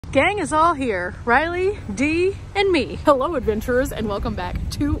Gang is all here, Riley, Dee, and me. Hello adventurers and welcome back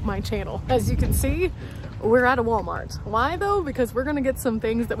to my channel. As you can see, we're at a Walmart. Why though? Because we're gonna get some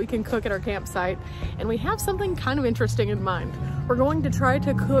things that we can cook at our campsite, and we have something kind of interesting in mind. We're going to try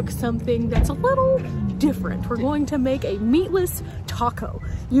to cook something that's a little different. We're going to make a meatless taco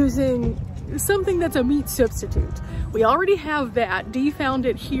using something that's a meat substitute. We already have that. Dee found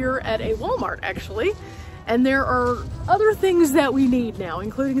it here at a Walmart actually. And there are other things that we need now,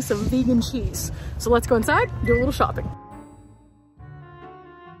 including some vegan cheese. So let's go inside, do a little shopping.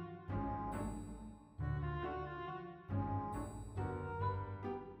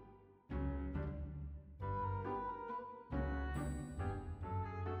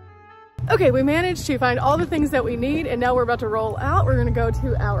 Okay, we managed to find all the things that we need, and now we're about to roll out. We're gonna go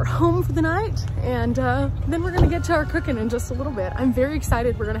to our home for the night, and then we're gonna get to our cooking in just a little bit. I'm very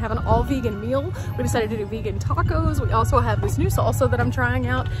excited. We're gonna have an all vegan meal. We decided to do vegan tacos. We also have this new salsa that I'm trying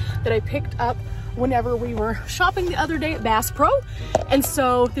out that I picked up whenever we were shopping the other day at Bass Pro. And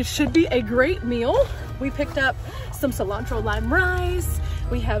so this should be a great meal. We picked up some cilantro lime rice.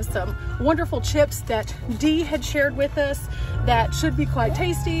 We have some wonderful chips that Dee had shared with us that should be quite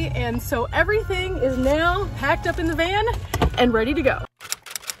tasty. And so everything is now packed up in the van and ready to go.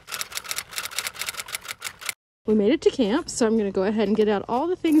 We made it to camp, so I'm gonna go ahead and get out all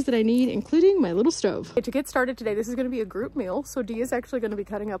the things that I need, including my little stove. Okay, to get started today, this is gonna be a group meal. So Dee is actually gonna be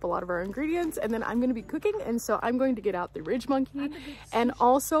cutting up a lot of our ingredients, and then I'm gonna be cooking. And so I'm going to get out the Ridge Monkey, and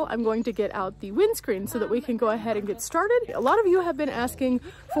also I'm going to get out the windscreen so that we can go ahead and get started. A lot of you have been asking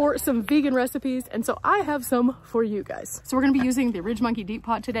for some vegan recipes, and so I have some for you guys. So we're gonna be using the Ridge Monkey Deep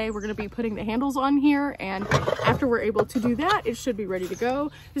Pot today. We're gonna be putting the handles on here, and after we're able to do that, it should be ready to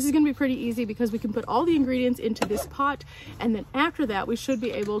go. This is gonna be pretty easy because we can put all the ingredients into this pot, and then after that we should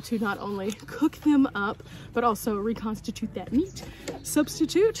be able to not only cook them up but also reconstitute that meat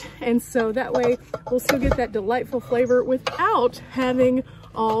substitute, and so that way we'll still get that delightful flavor without having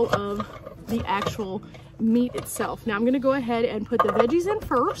all of the actual meat itself. Now I'm going to go ahead and put the veggies in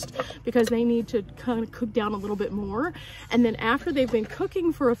first because they need to kind of cook down a little bit more, and then after they've been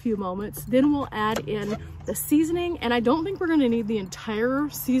cooking for a few moments, then we'll add in the seasoning. And I don't think we're going to need the entire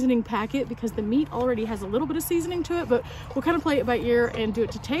seasoning packet because the meat already has a little bit of seasoning to it, but we'll kind of play it by ear and do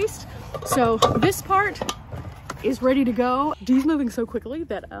it to taste. So this part is ready to go. Dee's moving so quickly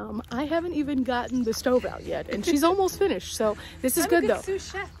that I haven't even gotten the stove out yet, and she's almost finished, so this is good though.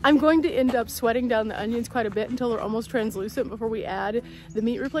 I'm going to end up sweating down the onions quite a bit until they're almost translucent before we add the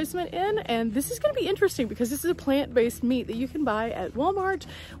meat replacement in, and this is going to be interesting because this is a plant-based meat that you can buy at Walmart.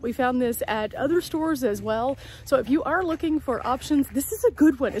 We found this at other stores as well, so if you are looking for options, this is a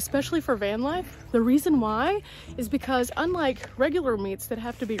good one, especially for van life. The reason why is because unlike regular meats that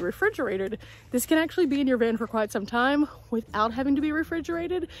have to be refrigerated, this can actually be in your van for quite some time without having to be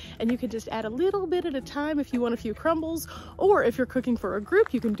refrigerated, and you can just add a little bit at a time if you want a few crumbles, or if you're cooking for a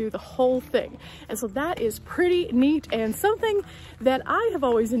group you can do the whole thing. And so that is pretty neat and something that I have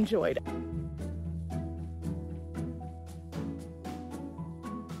always enjoyed.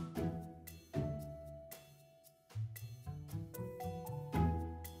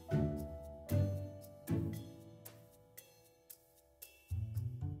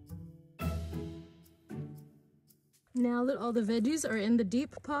 Now that all the veggies are in the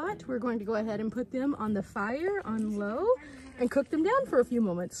deep pot, we're going to go ahead and put them on the fire on low and cook them down for a few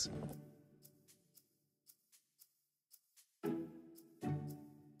moments.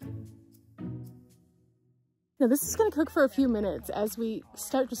 Now this is going to cook for a few minutes as we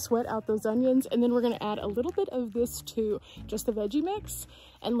start to sweat out those onions, and then we're going to add a little bit of this to just the veggie mix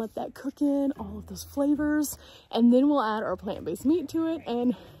and let that cook in all of those flavors, and then we'll add our plant-based meat to it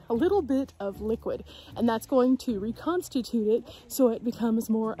and a little bit of liquid, and that's going to reconstitute it so it becomes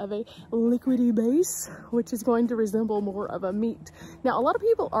more of a liquidy base, which is going to resemble more of a meat. Now a lot of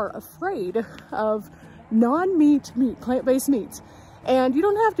people are afraid of non-meat meat, plant-based meats. And you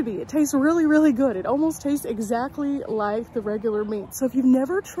don't have to be. It tastes really, really good. It almost tastes exactly like the regular meat. So if you've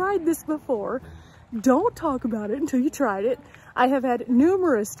never tried this before, don't talk about it until you tried it. I have had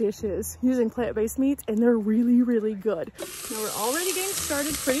numerous dishes using plant-based meats, and they're really, really good. Now we're already getting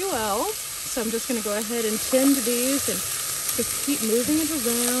started pretty well. So I'm just gonna go ahead and tend these and just keep moving it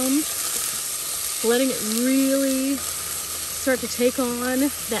around, letting it really start to take on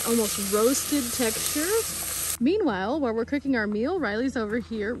that almost roasted texture. Meanwhile, while we're cooking our meal, Riley's over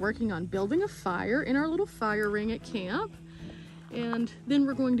here working on building a fire in our little fire ring at camp. And then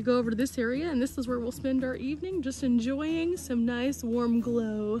we're going to go over to this area, and this is where we'll spend our evening just enjoying some nice warm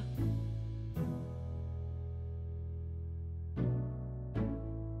glow.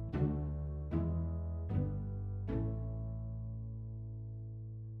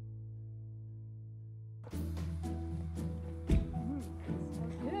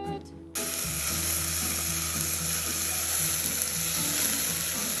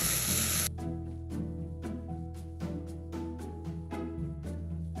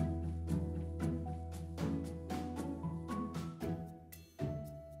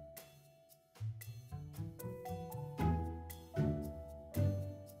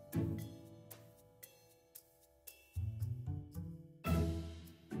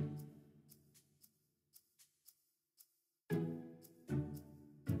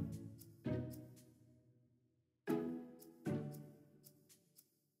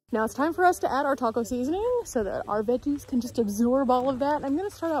 Now it's time for us to add our taco seasoning so that our veggies can just absorb all of that. I'm gonna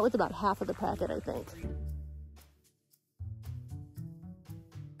start out with about half of the packet, I think.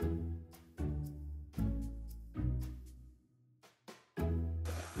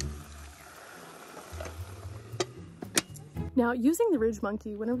 Now, using the Ridge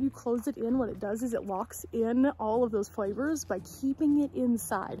Monkey, whenever you close it in, what it does is it locks in all of those flavors by keeping it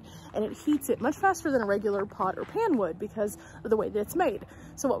inside, and it heats it much faster than a regular pot or pan would because of the way that it's made.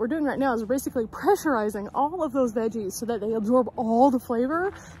 So what we're doing right now is we're basically pressurizing all of those veggies so that they absorb all the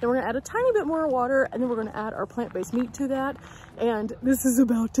flavor. Then we're gonna add a tiny bit more water, and then we're gonna add our plant-based meat to that. And this is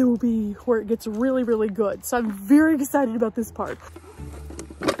about to be where it gets really, really good. So I'm very excited about this part.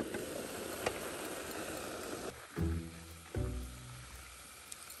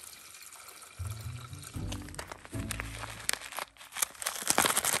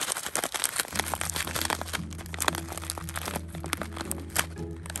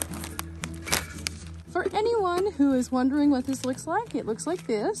 For anyone who is wondering what this looks like, it looks like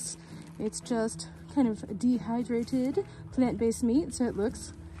this. It's just kind of dehydrated plant-based meat, so it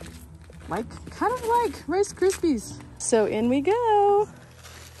looks like kind of like Rice Krispies. So in we go.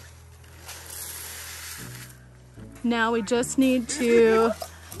 Now we just need to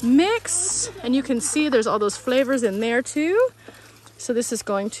mix, and you can see there's all those flavors in there too. So this is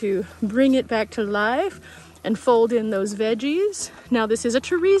going to bring it back to life and fold in those veggies. Now this is a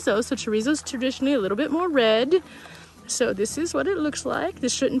chorizo, so chorizo's traditionally a little bit more red. So this is what it looks like.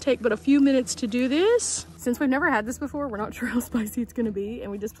 This shouldn't take but a few minutes to do this. Since we've never had this before, we're not sure how spicy it's gonna be, and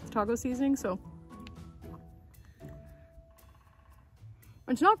we just put the taco seasoning, so.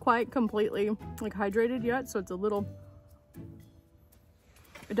 It's not quite completely like hydrated yet, so it's a little,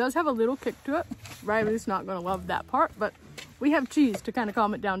 it does have a little kick to it. Riley's not gonna love that part, but we have cheese to kind of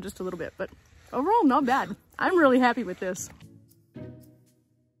calm it down just a little bit, but overall, not bad. I'm really happy with this.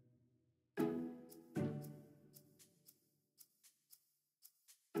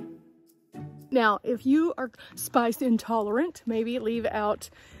 Now, if you are spice intolerant, maybe leave out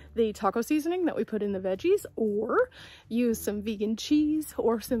the taco seasoning that we put in the veggies, or use some vegan cheese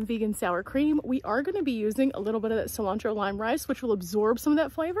or some vegan sour cream. We are going to be using a little bit of that cilantro lime rice, which will absorb some of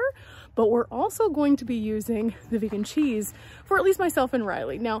that flavor, but we're also going to be using the vegan cheese for at least myself and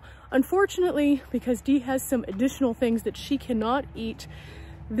Riley. Now, unfortunately, because Dee has some additional things that she cannot eat,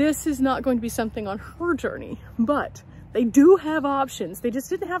 this is not going to be something on her journey, but they do have options. They just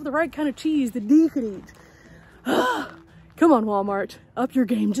didn't have the right kind of cheese that Dee could eat. Come on, Walmart, up your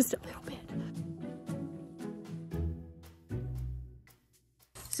game just a little bit.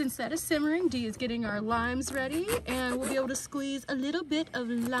 Since that is simmering, Dee is getting our limes ready, and we'll be able to squeeze a little bit of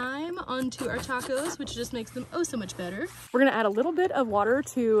lime onto our tacos, which just makes them oh so much better. We're gonna add a little bit of water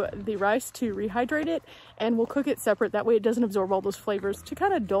to the rice to rehydrate it, and we'll cook it separate. That way it doesn't absorb all those flavors, to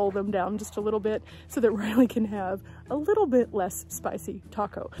kind of dull them down just a little bit so that Riley can have a little bit less spicy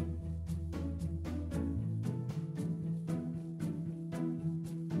taco.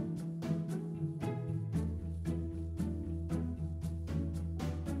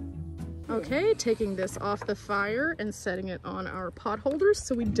 Okay, taking this off the fire and setting it on our pot holders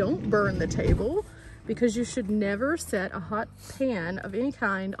so we don't burn the table, because you should never set a hot pan of any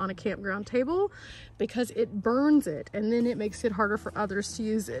kind on a campground table because it burns it and then it makes it harder for others to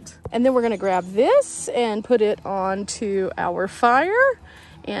use it. And then we're gonna grab this and put it onto our fire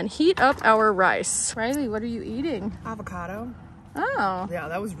and heat up our rice. Riley, what are you eating? Avocado. Oh. Yeah,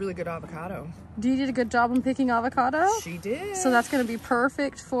 that was really good avocado. Dee did a good job on picking avocado. She did. So that's going to be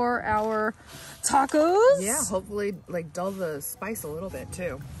perfect for our tacos. Yeah, hopefully like dull the spice a little bit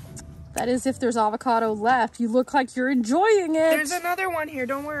too. That is if there's avocado left. You look like you're enjoying it. There's another one here,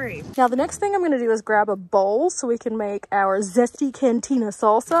 don't worry. Now the next thing I'm going to do is grab a bowl so we can make our zesty cantina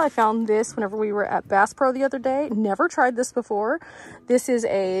salsa. I found this whenever we were at Bass Pro the other day. Never tried this before. This is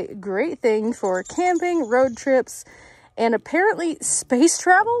a great thing for camping, road trips, and apparently space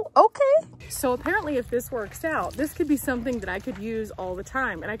travel. Okay. So apparently if this works out, this could be something that I could use all the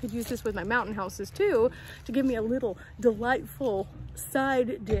time. And I could use this with my mountain houses too, to give me a little delightful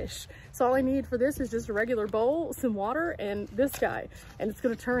side dish. So all I need for this is just a regular bowl, some water, and this guy. And it's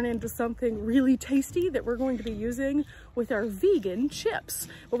gonna turn into something really tasty that we're going to be using with our vegan chips.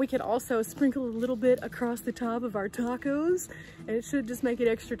 But we can also sprinkle a little bit across the top of our tacos, and it should just make it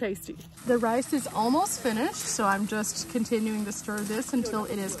extra tasty. The rice is almost finished, so I'm just continuing to stir this until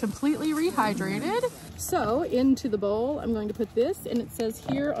it is completely rehydrated. So into the bowl, I'm going to put this, and it says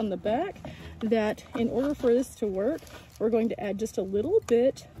here on the back that in order for this to work, we're going to add just a little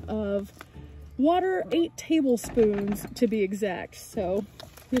bit of water, 8 tablespoons to be exact. So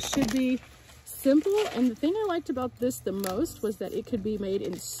this should be simple, and the thing I liked about this the most was that it could be made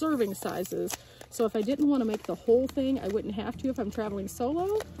in serving sizes. So if I didn't want to make the whole thing, I wouldn't have to if I'm traveling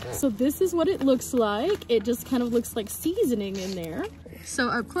solo. So this is what it looks like. It just kind of looks like seasoning in there. So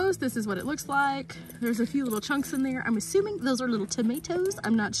up close, this is what it looks like. There's a few little chunks in there. I'm assuming those are little tomatoes.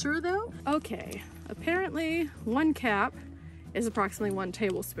 I'm not sure though. Okay, apparently 1 cap is approximately 1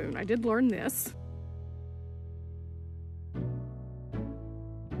 tablespoon. I did learn this.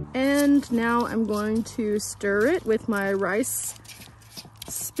 And now I'm going to stir it with my rice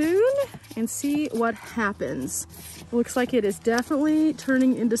spoon and see what happens. Looks like it is definitely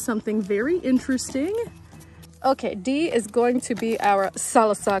turning into something very interesting. Okay, Dee is going to be our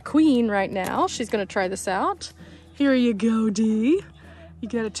salsa queen right now. She's gonna try this out. Here you go, Dee. You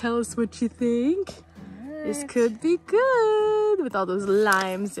gotta tell us what you think. This could be good with all those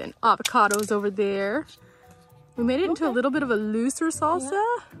limes and avocados over there. We made it into a little bit of a looser salsa.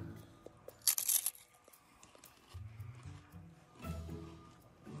 Yeah.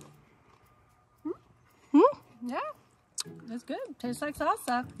 Yeah, that's good. Tastes like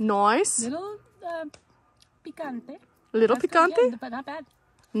salsa. Nice. Little picante. Little That's picante? good, yeah, but not bad.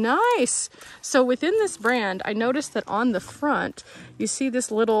 Nice. So within this brand, I noticed that on the front, you see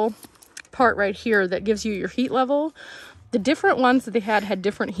this little part right here that gives you your heat level. The different ones that they had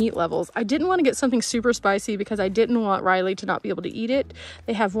different heat levels. I didn't want to get something super spicy because I didn't want Riley to not be able to eat it.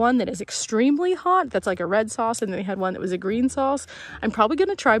 They have one that is extremely hot, that's like a red sauce, and then they had one that was a green sauce. I'm probably going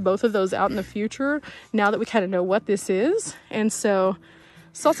to try both of those out in the future now that we kind of know what this is. And so,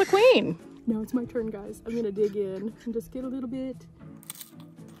 salsa queen. Now it's my turn, guys. I'm going to dig in and just get a little bit.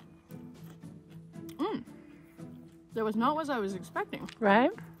 That was not what I was expecting.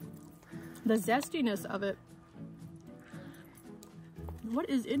 Right? The zestiness of it. What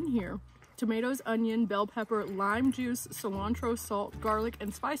is in here? Tomatoes, onion, bell pepper, lime juice, cilantro, salt, garlic,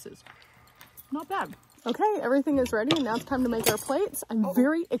 and spices. Not bad. Okay, everything is ready and now it's time to make our plates. I'm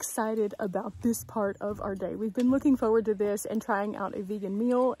very excited about this part of our day. We've been looking forward to this and trying out a vegan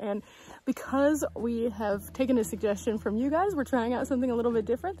meal, and because we have taken a suggestion from you guys, we're trying out something a little bit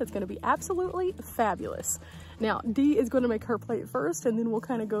different that's going to be absolutely fabulous. Now, Dee is going to make her plate first, and then we'll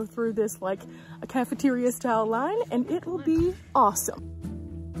kind of go through this like a cafeteria style line, and it will be awesome.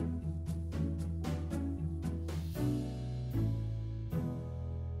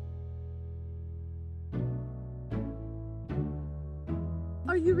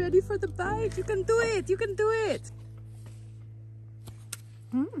 Are you ready for the bite? You can do it! You can do it!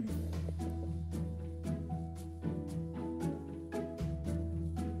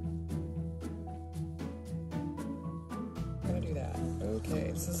 Gonna do that.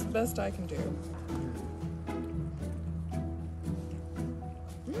 Okay, this is the best I can do.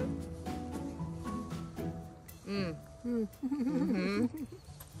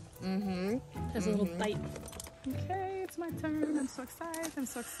 There's a little bite. Okay, it's my turn. I'm so excited. I'm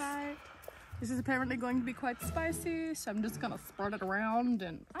so excited. This is apparently going to be quite spicy, so I'm just gonna spread it around,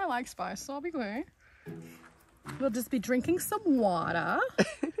 and I like spice, so I'll be good. We'll just be drinking some water.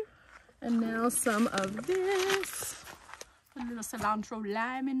 And now some of this. A little cilantro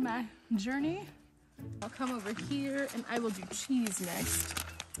lime in my journey. I'll come over here and I will do cheese next.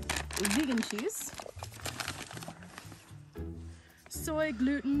 Vegan cheese. Soy,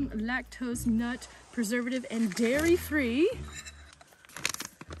 gluten, lactose, nut, preservative, and dairy-free.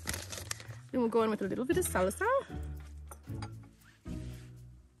 Then we'll go in with a little bit of salsa.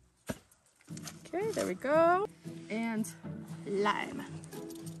 Okay, there we go. And lime.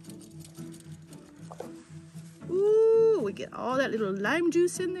 Ooh, we get all that little lime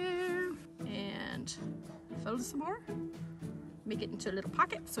juice in there. And fill it some more. Make it into a little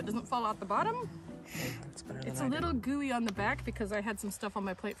pocket so it doesn't fall out the bottom. It's a little gooey on the back because I had some stuff on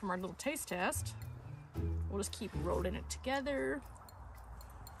my plate from our little taste test. We'll just keep rolling it together.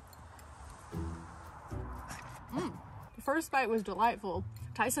 The first bite was delightful.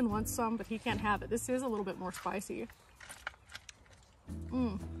 Tyson wants some, but he can't have it. This is a little bit more spicy.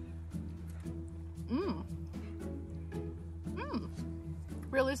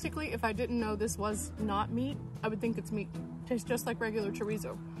 Realistically, if I didn't know this was not meat, I would think it's meat. Tastes just like regular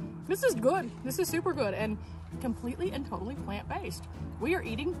chorizo. This is good. This is super good and completely and totally plant-based. We are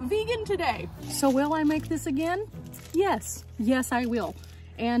eating vegan today. So will I make this again? Yes. Yes, I will.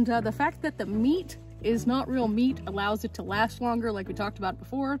 And the fact that the meat is not real meat allows it to last longer, like we talked about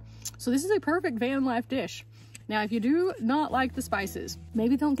before. So this is a perfect van life dish. Now, if you do not like the spices,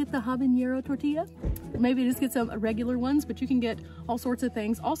 maybe don't get the habanero tortilla. Maybe just get some regular ones, but you can get all sorts of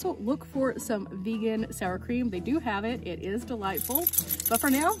things. Also, look for some vegan sour cream. They do have it. It is delightful. But for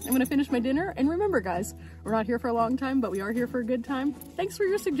now, I'm gonna finish my dinner. And remember, guys, we're not here for a long time, but we are here for a good time. Thanks for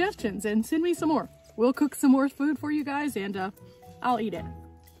your suggestions and send me some more. We'll cook some more food for you guys and I'll eat it.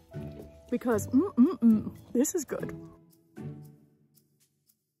 Because, this is good.